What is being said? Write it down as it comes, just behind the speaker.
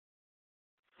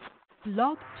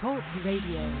Blog Talk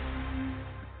Radio.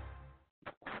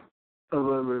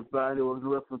 Hello, everybody. Welcome to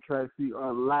Wrestling Track. We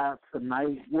are live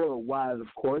tonight, worldwide, of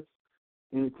course.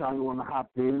 Anytime you want to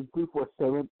hop in,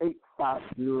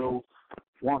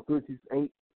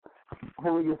 347-850-1368.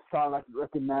 Before we get started, I'd like to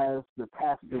recognize the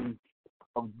passing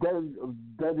of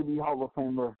WWE Hall of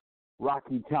Famer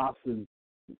Rocky Johnson,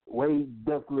 Wade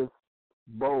Douglas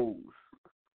Bowles.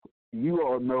 You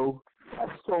all know that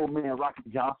soul man Rocky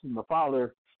Johnson, the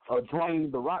father of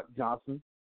Dwayne "The Rock" Johnson.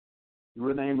 His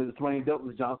real name is Dwayne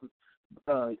Douglas Johnson.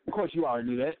 Of course, you already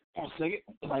knew that. One second,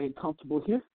 if I get comfortable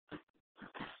here.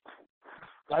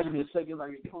 Give me a second, if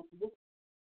I get comfortable.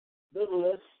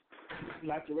 Nevertheless, I'd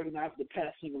like to recognize the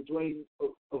passing of Dwayne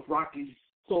of Rocky,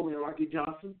 soul man Rocky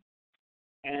Johnson,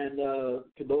 and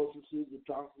condolences to the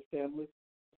Johnson family.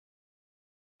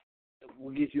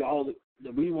 We'll get you all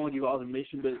we won't give all the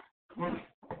information, but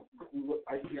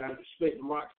I respect the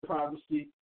Rock's privacy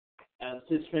as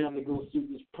his family goes through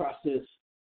this process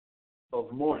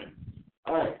of mourning.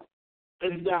 All right,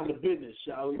 let's get down to business,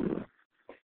 shall we?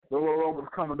 The Royal Rumble's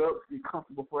coming up. Be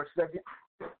comfortable for a second.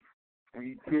 And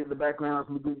you hear in the background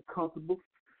as we get comfortable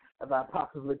as I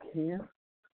possibly can.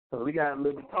 So we got a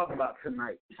little to talk about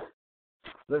tonight.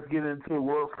 Let's get into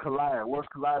Worlds Collide. Worlds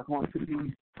Collide is going to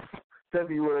be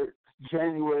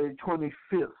January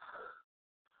 25th.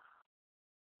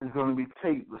 It's going to be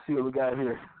taped. Let's see what we got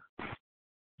here.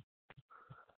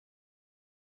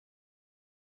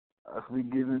 As we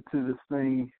get into this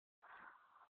thing,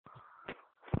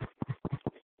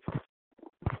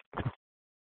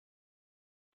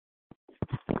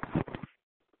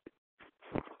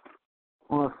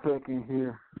 one second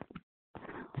here.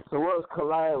 So Worlds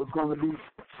Collide was going to be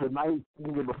the night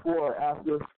either before or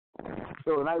after.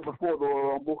 So the night before the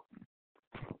Royal Rumble.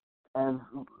 And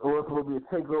it was going to be a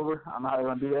takeover. I'm not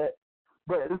going to do that.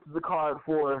 But this is the card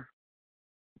for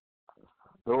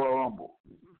the Royal Rumble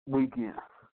weekend.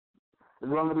 It's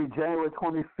going to be January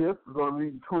 25th. It's going to be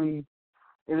between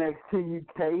NXT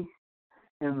UK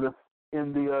in the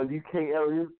UK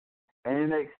area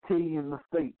and NXT in the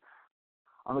States.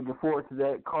 I'm looking forward to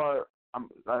that card.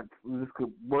 If this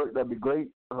could work, that'd be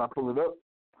great if I pull it up.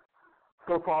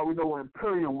 So far, we know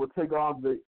Imperium will take on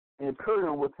the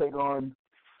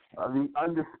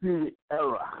Undisputed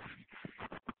Era.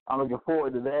 I'm looking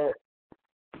forward to that.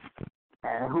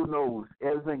 And who knows?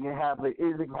 Anything can happen.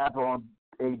 Anything can happen on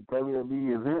a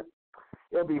WWE event.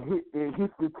 It'll be in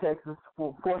Houston, Texas.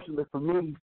 Fortunately for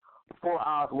me, 4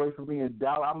 hours away from me in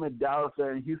Dallas. I'm in Dallas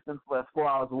or in Houston, so that's 4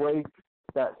 hours away.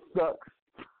 That sucks.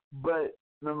 But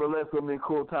nonetheless, it'll be a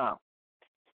cool time.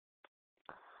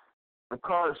 The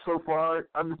cards so far: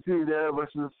 Undisputed Era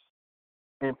versus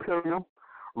Imperium,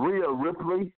 Rhea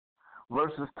Ripley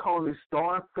versus Toni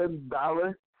Storm, Finn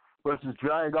Balor versus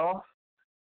Dragunov,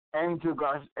 Angel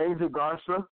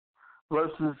Garza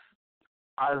versus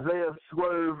Isaiah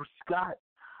Swerve Scott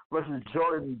versus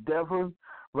Jordan Devlin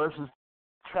versus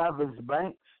Travis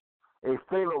Banks, a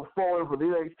fatal four for the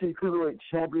NXT Cruiserweight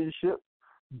Championship.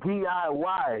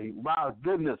 DIY, my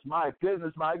goodness. Yeah, I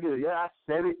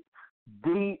said it.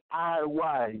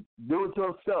 DIY, do it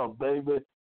yourself, baby,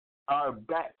 are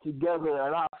back together,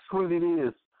 and how sweet it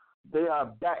is. They are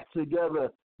back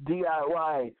together.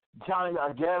 DIY, Johnny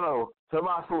Gargano,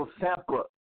 Tommaso Ciampa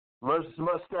versus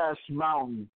Mustache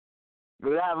Mountain.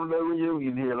 We're having a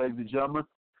reunion here, ladies and gentlemen.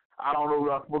 I don't know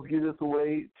if I'm supposed to give this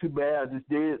away. Too bad, I just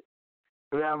did.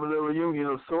 We're having a reunion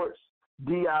of sorts.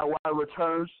 DIY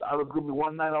returns. I was going to be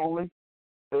one night only.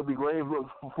 It'll be great for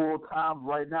full time.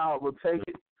 Right now, we'll take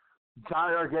it.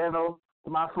 Johnny Gargano,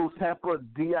 Tommaso Ciampa,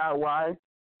 DIY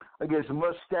against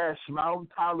Mustache Mountain,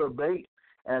 Tyler Bate,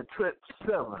 and Trent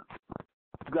Seven.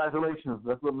 Congratulations.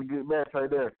 That's a good match right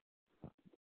there.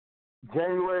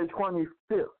 January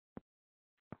 25th.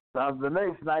 Now, the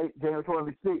next night, January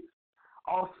 26th,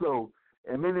 also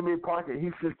in Minute Maid Park in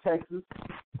Houston, Texas.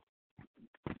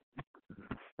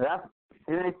 That's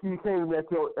NXT came at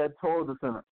Toyota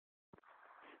Center.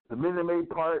 The Minute Maid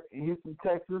Park in Houston,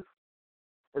 Texas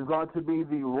is going to be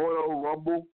the Royal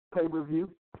Rumble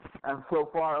pay-per-view. And so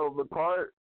far over the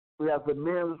card, we have the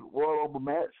men's Royal Rumble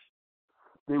match,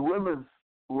 the women's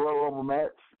Royal Rumble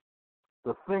match,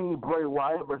 the Fiend Bray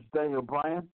Wyatt versus Daniel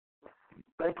Bryan,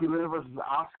 Becky Lynch versus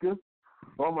Asuka,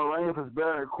 Roman Reigns versus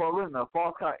Baron Corbin, the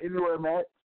Falls Count Anywhere match,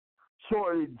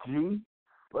 Shorty G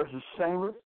versus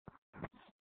Sheamus,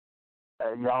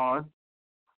 Yawn,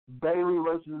 Bayley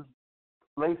versus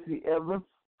Lacey Evans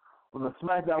for the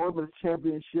SmackDown Women's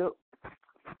Championship,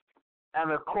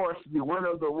 and of course the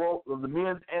winner of the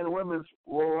men's and women's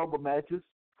Royal Rumble matches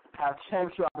have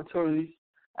championship opportunities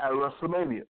at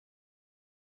WrestleMania.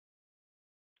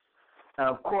 And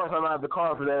of course, I don't have the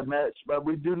card for that match, but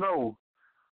we do know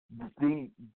the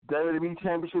WWE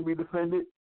Championship be defended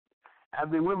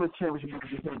and the Women's Championship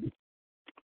be defended.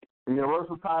 The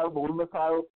Universal title, the Women's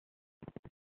title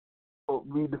will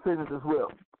be defended as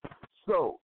well.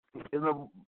 So, in the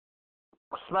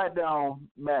SmackDown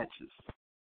matches,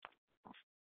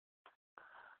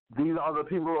 these are the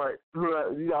people who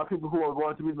are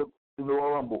going to be in the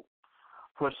Royal Rumble.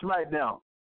 For SmackDown,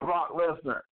 Brock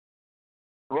Lesnar,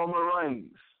 Roman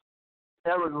Reigns,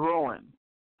 Eric Rowan,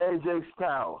 AJ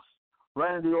Styles,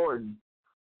 Randy Orton,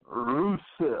 Randy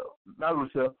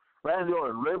Orton,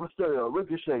 Rey Mysterio,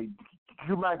 Ricochet,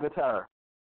 Drew McIntyre,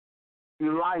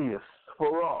 Elias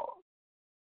for Raw.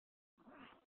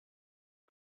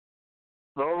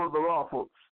 Those are the Raw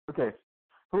folks. Okay,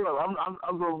 I'm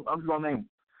just gonna name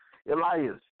them.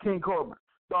 Elias, King Corbin,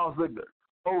 Dolph Ziggler,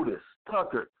 Otis,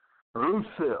 Tucker,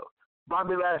 Rusev,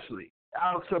 Bobby Lashley,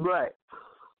 Aleister Black,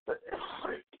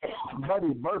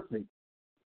 Buddy Murphy,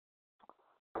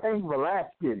 Cain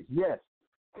Velasquez. Yes,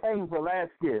 Cain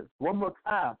Velasquez. One more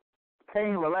time,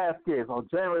 Cain Velasquez on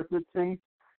January 15th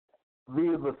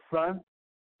via the Sun.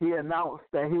 He announced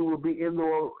that he will be in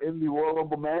the Royal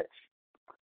Rumble match.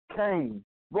 Kane,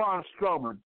 Braun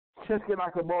Strowman, Shinsuke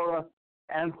Nakamura,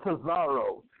 and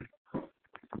Cesaro.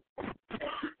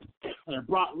 And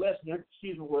Brock Lesnar,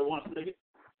 excuse me for 1 second.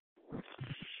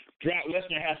 Brock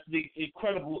Lesnar has the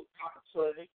incredible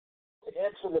opportunity to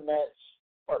enter the match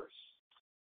first.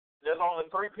 There's only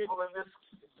 3 people in this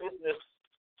business,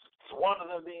 one of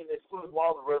them being the exclusive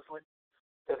laws of wrestling,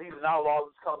 because he's an outlaw of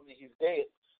this company, he's dead.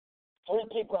 3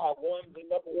 people have won the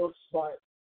number 1 spot,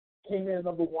 came in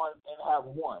number 1, and have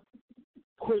won.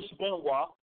 Chris Benoit,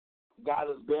 guy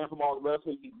that's banned from all the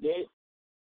wrestling, he's dead.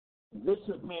 Vince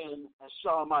McMahon and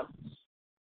Shawn Michaels.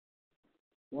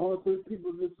 One of the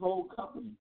people in this whole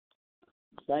company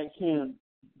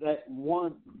that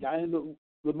won, got into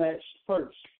the match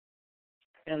first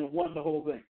and won the whole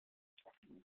thing.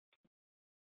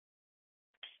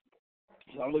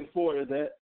 So I'm looking forward to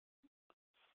that.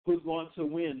 Who's going to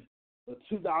win the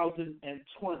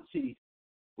 2020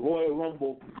 Royal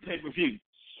Rumble pay-per-view?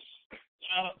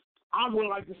 I would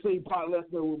like to see Brock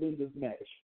Lesnar will win this match.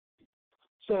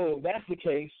 So if that's the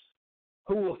case,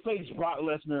 who will face Brock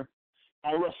Lesnar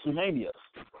at WrestleMania?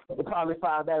 We'll probably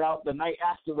find that out the night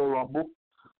after the Rumble.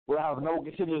 We'll have no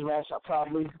continuous match,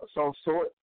 probably of some sort.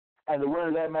 And the winner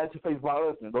of that match will face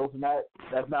Brock Lesnar.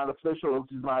 That's not official,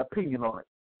 which is my opinion on it.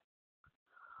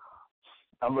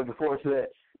 I'm looking forward to that.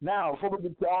 Now, before we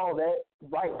get to all that,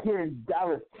 right here in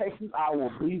Dallas, Texas, I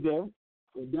will be there.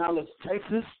 In Dallas,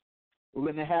 Texas, we're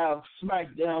going to have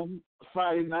SmackDown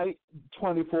Friday night,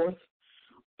 24th,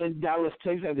 in Dallas,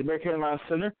 Texas, at the American Airlines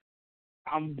Center.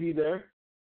 I'm going to be there.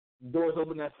 Doors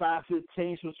open at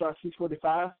 5:15, so start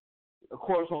 6:45. Of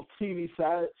course, on TV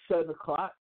side, 7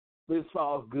 o'clock. This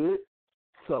falls good.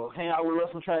 So hang out with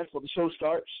Wrestling Tracks before the show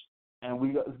starts, and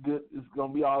it's good. It's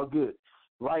going to be all good.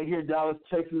 Right here in Dallas,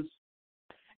 Texas.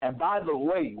 And by the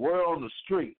way, word on the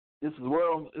street. This is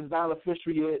it's not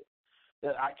official yet.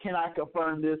 That I cannot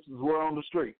confirm this. This is word on the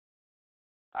street.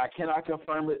 I cannot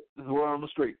confirm it. This is word on the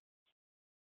street.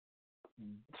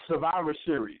 Survivor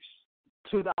Series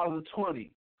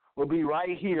 2020 will be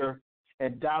right here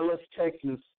in Dallas,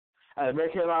 Texas, at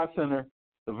American Airlines Center,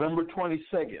 November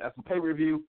 22nd. That's a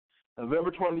pay-per-view.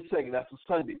 November 22nd. That's a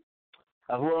Sunday.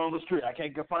 That's word on the street. I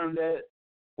can't confirm that.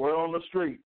 Word on the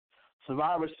street.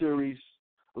 Survivor Series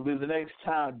will be the next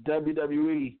time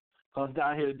WWE comes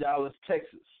down here to Dallas,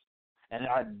 Texas. And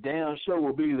our damn show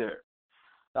will be there.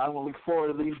 I'm going to look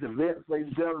forward to these events. Ladies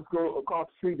and gentlemen, let's go across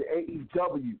the street to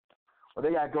AEW. What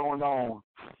they got going on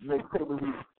next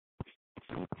pay-per-view.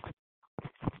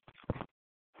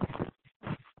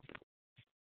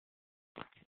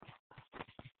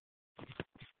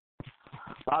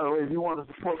 By the way, if you want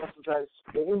to support Wrestling Tracks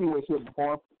in any way, shape, or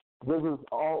form, this is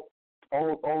all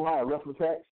online Wrestling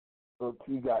Tracks. So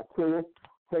you got Twitter,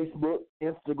 Facebook,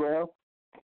 Instagram,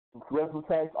 Wrestling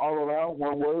Tracks all around,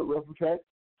 one word, Wrestling Tracks.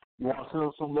 You want to send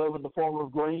us some love in the form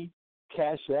of green,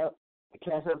 Cash App, the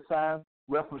Cash App sign,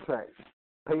 Wrestling Tracks.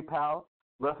 PayPal,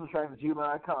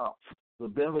 WrestlingTracks@gmail.com. The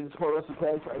Bentley Support Wrestling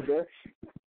Tracks right there.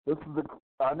 This is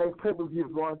our next pay-per-view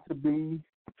is going to be,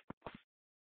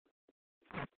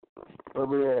 where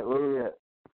we at?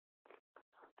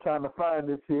 Trying to find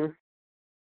this here.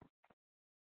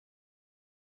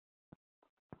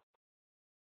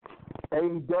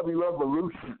 AEW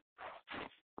Revolution.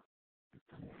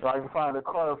 So I can find a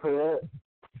card for that.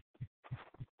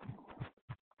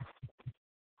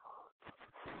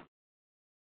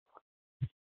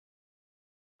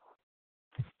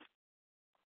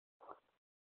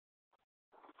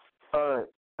 All right.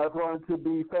 That's going to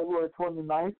be February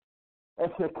 29th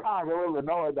in Chicago,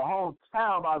 Illinois, the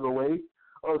hometown, by the way,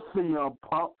 of CM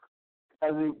Punk,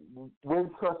 at the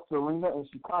Wintrust Arena in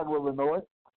Chicago, Illinois.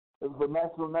 It's the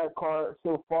match on that card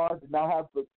so far. Did not have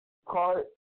the card,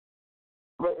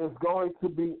 but it's going to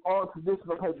be all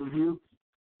traditional pay-per-view.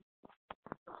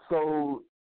 So,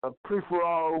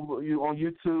 free-for-all you on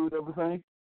YouTube, everything.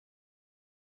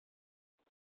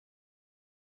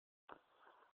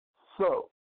 So,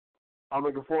 I'm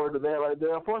looking forward to that right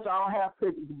there. Unfortunately, I don't have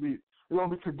pay-per-view. It's going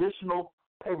to be traditional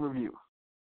pay-per-view.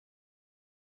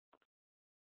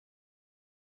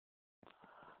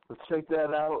 So check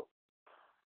that out.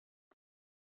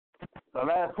 The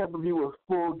last pay-per-view was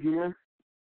Full Gear,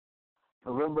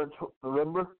 November.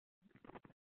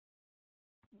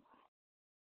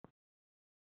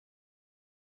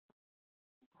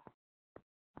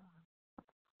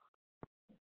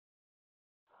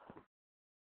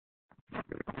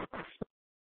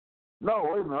 No,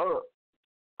 wait a minute.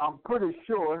 I'm pretty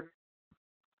sure.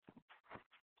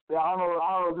 Yeah, I don't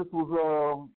know. This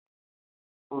was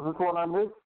this one I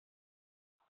missed?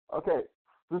 Okay,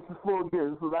 this is Full Gear.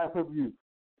 This is the last pay-per-view.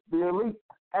 The Elite,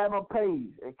 Adam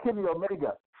Page and Kenny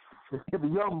Omega, the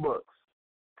Young Bucks,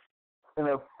 in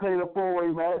a fatal four-way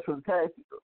match for the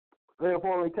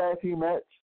tag team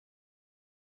match.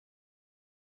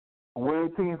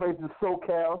 Winning team faces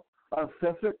SoCal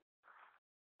Uncensored.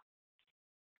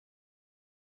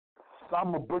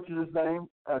 I'm going to butcher his name.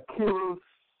 Kiro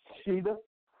Shida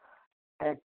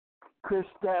and Chris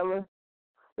Statler.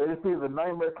 They defeated the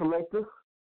Nightmare Collective.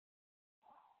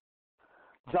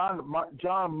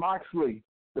 John Moxley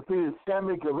defeated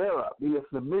Sammy Guevara via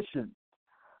submission.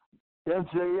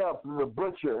 MJF, the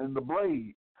Butcher, and the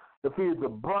Blade defeated the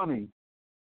Bunny.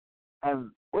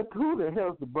 And who the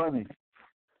hell is the Bunny?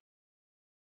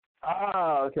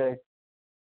 Ah, okay.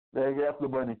 There you go, the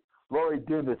Bunny. Rory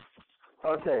Dennis.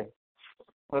 Okay.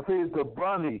 Defeated the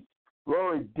Bunny.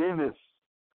 Rory Dennis.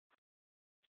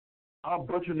 I'm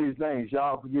butchering these names.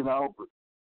 Y'all forgive me.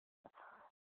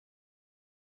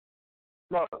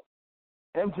 No,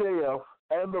 MJF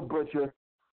and the Butcher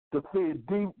defeated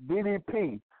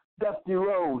DDP, Dusty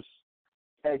Rhodes,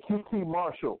 and QT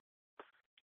Marshall.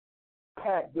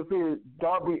 Pac defeated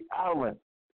Darby Allin.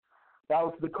 That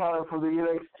was the card for the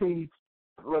NXT,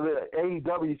 for the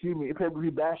AEW,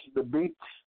 pay-per-view Bash at the Beach.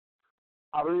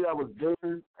 I believe that was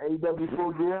there. AEW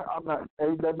Full Gear. I'm not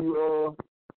AEW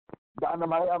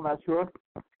Dynamite. I'm not sure.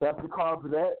 That's the card for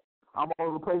that. I'm all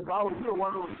over the place. I was here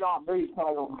wondering if John Day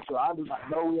coming on the show. I do not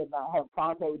know. We have not had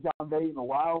contact with John Day in a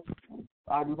while.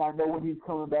 I do not know when he's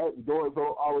coming back. The door is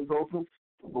always open.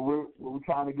 But we're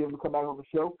trying to get him to come back on the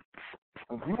show.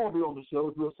 If you want to be on the show,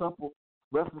 it's real simple.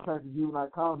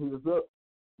 WrestlingTrack@gmail.com. Hit us up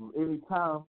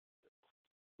anytime.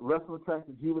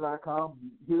 WrestlingTrack@gmail.com.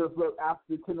 Hit us up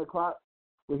after 10 o'clock.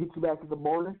 We'll hit you back in the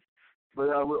morning.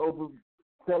 But we're open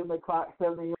 7 a.m.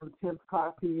 to 10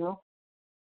 o'clock p.m.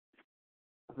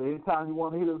 So anytime you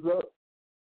want to hit us up,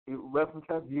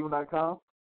 WrestlingTrack@gmail.com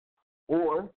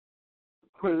or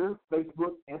Twitter,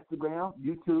 Facebook, Instagram,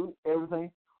 YouTube,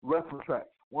 everything, Wrestling Track.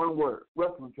 One word,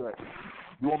 Wrestling Track.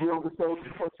 You want to be on the show,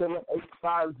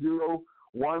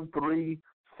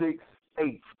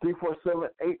 347-850-1368.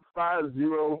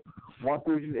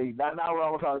 347-850-1368. Not now we're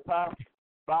almost out of time.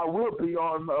 But I will be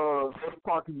on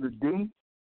Talking to D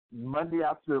Monday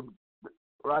after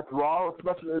Raw, a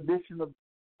special edition of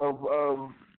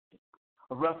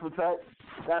Wrestling Track.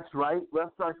 That's right.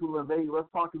 Wrestling Track will invade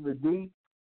Let's Talking to D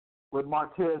with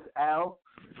Martez Al.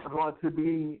 It's going to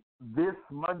be this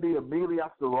Monday immediately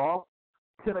after Raw,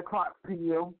 10 o'clock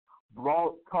p.m.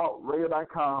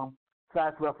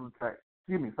 blogtalkradio.com/Wrestling Track.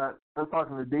 Excuse me, Let's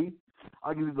Talking to D.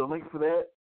 I'll give you the link for that.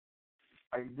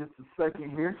 Just a second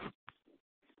here.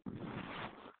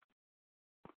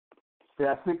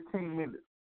 Yeah, 16 minutes.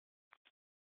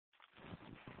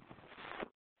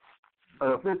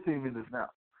 15 minutes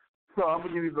now. So I'm going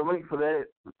to give you the link for that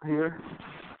here.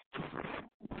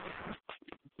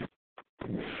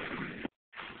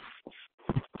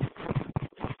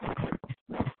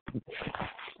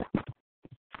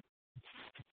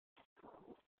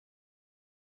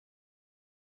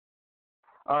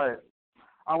 All right.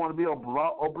 I want to be on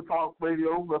Open Talk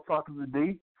Radio. Let's Talk to the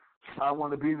D. I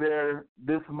want to be there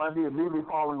this Monday, immediately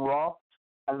following Raw.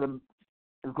 And then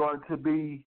it's going to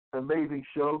be an amazing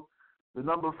show. The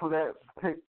number for that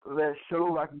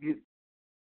show, I can get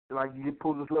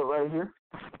pull this up right here.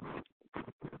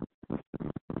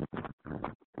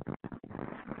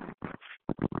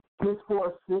 Six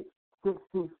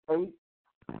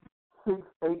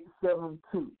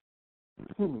 646-668-6872.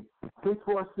 Excuse me,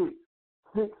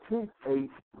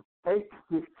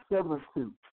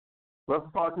 646-668-8672.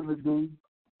 Russell Talking the D,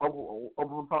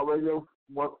 Open Talk Radio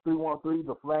 313,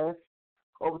 The Flash.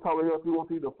 Open Talk Radio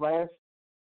 313, The Flash.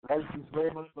 Thank you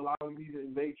very much for allowing me to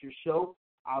invade your show.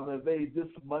 I'll invade this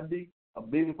Monday,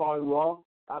 immediately following Raw.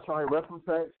 I'll try Wrestling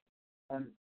Facts and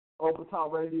Open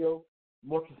Talk Radio,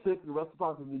 more specifically Russell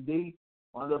Talking the D,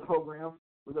 on their program.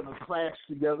 We're going to clash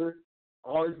together.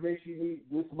 All the information you need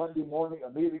this Monday morning,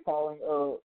 immediately following,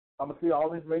 I'm going to see all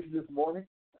the information this morning,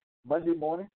 Monday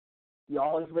morning. See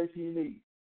all the information you need.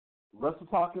 Russell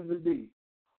Talking the D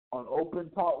on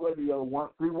Open Talk Radio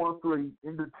 313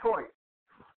 in Detroit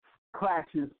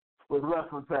clashes with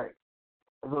Wrestling Facts.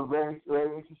 It's a very,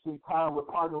 very interesting time. We're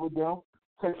partnering with them.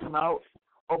 Check them out.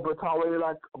 Open Talk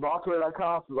Radio,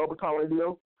 blogtalkradio.com, Open Talk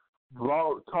Radio,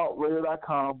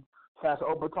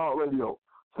 blogtalkradio.com/Open Talk Radio.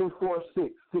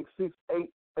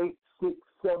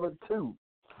 246-668-8672.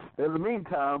 In the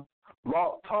meantime,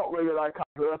 blogtalkradio.com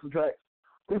for Wrestling Tracks.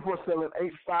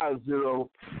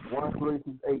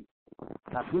 347-850-1368.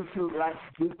 Now, due to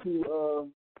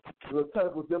the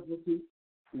technical difficulty,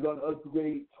 we're going to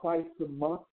upgrade twice a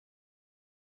month,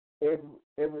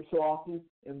 every so often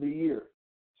in the year.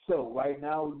 So right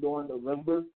now we're doing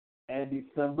November and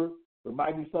December. We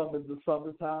might do something in the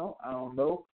summertime. I don't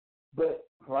know. But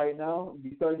right now, it'll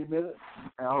be 30 minutes,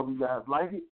 and I hope you guys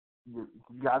like it. You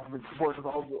guys have been supporting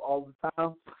us all the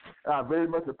time. And I very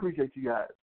much appreciate you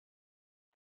guys.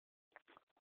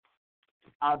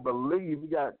 I believe we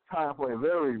got time for a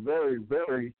very, very,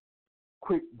 very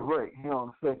quick break. Hang on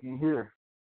a second here.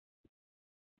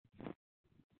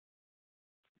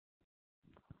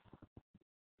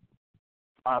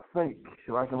 I think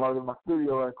if I can log in my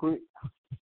studio right quick.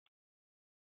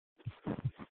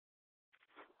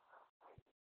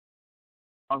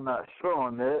 I'm not sure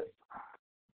on that.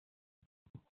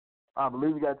 I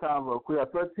believe we got time for a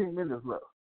quick. 13 minutes left.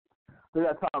 We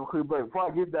got time for a quick break.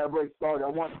 Before I get that break started, I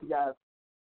want you guys,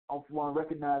 I want to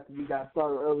recognize that we got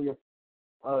started earlier.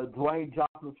 Dwayne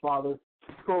Johnson's father,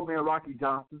 Slow-Man Rocky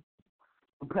Johnson,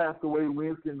 who passed away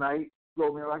Wednesday night.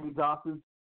 Slow-Man Rocky Johnson,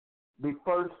 the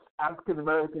first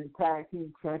African-American tag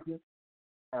team champion,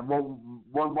 and we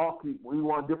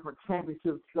won different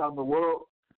championships around the world.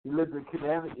 He lived in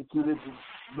Canada. He lived in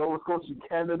Nova Scotia,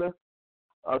 Canada,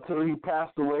 until he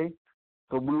passed away.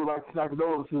 So we would like to thank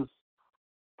condolences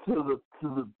to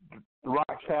the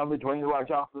Rock family, Dwayne The Rock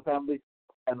Johnson family,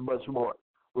 and much more.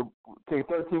 We'll take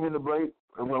a 13-minute break,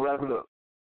 and we'll wrap it up.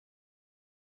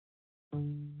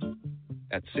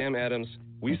 At Sam Adams,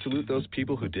 we salute those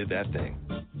people who did that thing.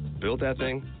 Built that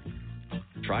thing,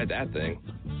 tried that thing,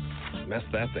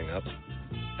 messed that thing up,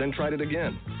 then tried it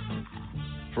again.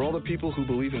 For all the people who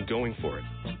believe in going for it,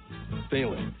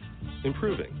 failing,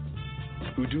 improving,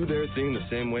 who do their thing the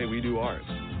same way we do ours.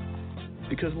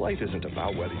 Because life isn't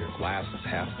about whether your glass is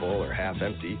half full or half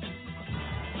empty.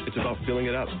 It's about filling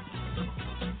it up.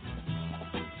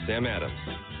 Sam Adams,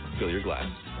 fill your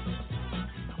glass.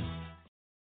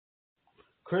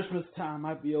 Christmas time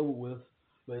might be over with,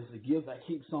 but it's a gift that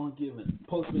keeps on giving.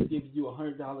 Postmates gives you a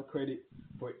 $100 credit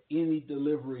for any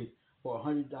delivery for a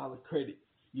 $100 credit.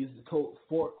 Use the code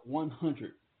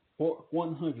FORK100.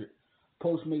 FORK100.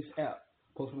 Postmates app.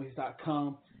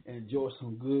 Postmates.com and enjoy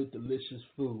some good, delicious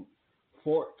food.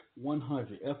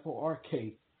 FORK100.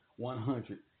 FORK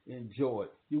 100. Enjoy.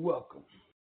 You're welcome.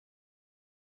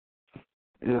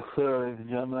 Yes, sir, ladies and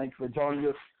gentlemen. Thanks for joining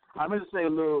us. I'm going to say a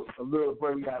little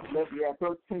break. We got 13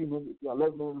 minutes. We got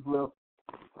 11 minutes left.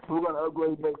 So we're going to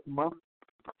upgrade next month.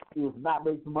 If not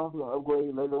next month, we're going to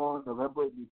upgrade later on in November,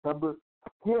 December.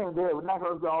 Here and there, we're not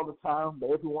going to upgrade all the time, but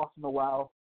every once in a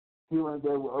while, here and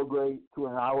there, we'll upgrade to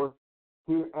an hour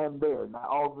here and there, not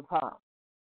all the time.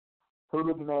 So we're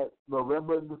looking at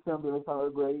November and December, next time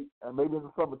upgrade, and maybe in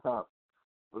the summertime.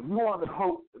 If you want to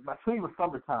hope, my dream is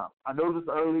summertime. I know it's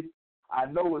early. I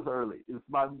know it's early. It's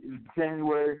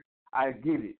January. I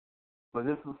get it. But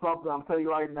this is something I'm telling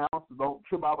you right now, so don't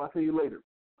trip out. I'll tell you later.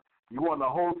 You want to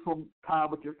hold some time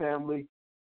with your family,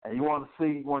 and you want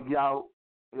to get out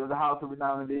in the house every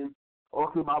now and then.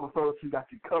 Oakland Bible Fellowship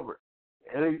got you covered.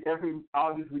 Every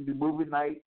August we do movie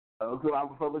night. Oakland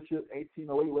Bible Fellowship,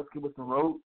 1808 West Kimballton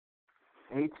Road.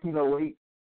 1808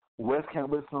 West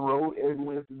Kimballton Road every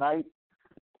Wednesday night.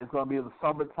 It's going to be in the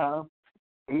summertime.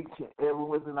 Each and every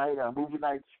Wednesday night, got movie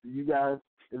nights for you guys.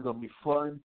 It's going to be fun.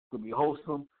 It's going to be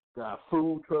wholesome. Got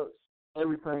food trucks,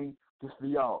 everything just for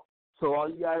y'all. So all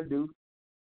you got to do,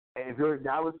 if you're in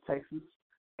Dallas, Texas,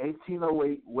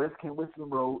 1808 West Kimballton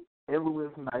Road every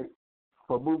Wednesday night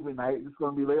for movie night. It's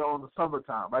going to be later on in the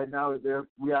summertime. Right now,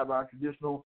 we have our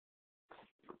traditional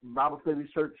Bible study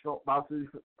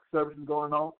services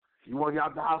going on. You want to get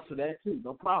out the house for that too,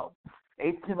 no problem.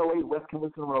 1808 West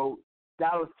Kimballton Road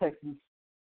Dallas, Texas.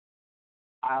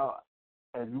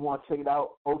 And you want to check it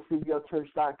out,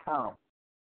 OCBLchurch.com.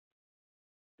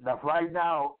 Now, right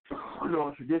now, we're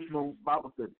on traditional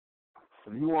Bible study.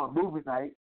 If you want movie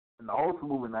night, and the wholesome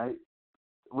movie night,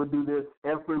 we'll do this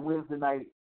every Wednesday night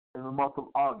in the month of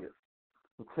August.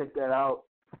 So check that out,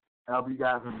 and I hope you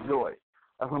guys enjoy.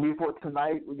 That's going to be for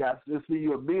tonight. We got to see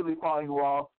you immediately following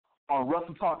Raw on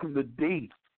Russell Talking the D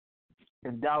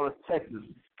in Dallas, Texas.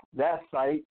 That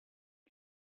site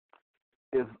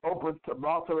is open to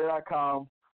blogtalkradio.com.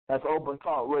 That's Open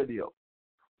Talk Radio.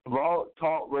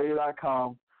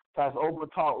 Blogtalkradio.com. That's Open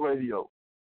Talk Radio.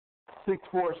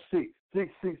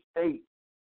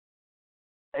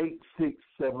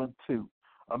 646-668-8672.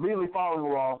 Immediately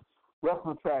following Raw,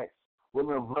 wrestling tracks will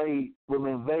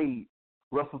invade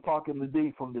Russell Talking the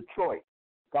D from Detroit.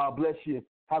 God bless you.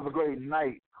 Have a great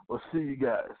night. We'll see you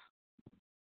guys.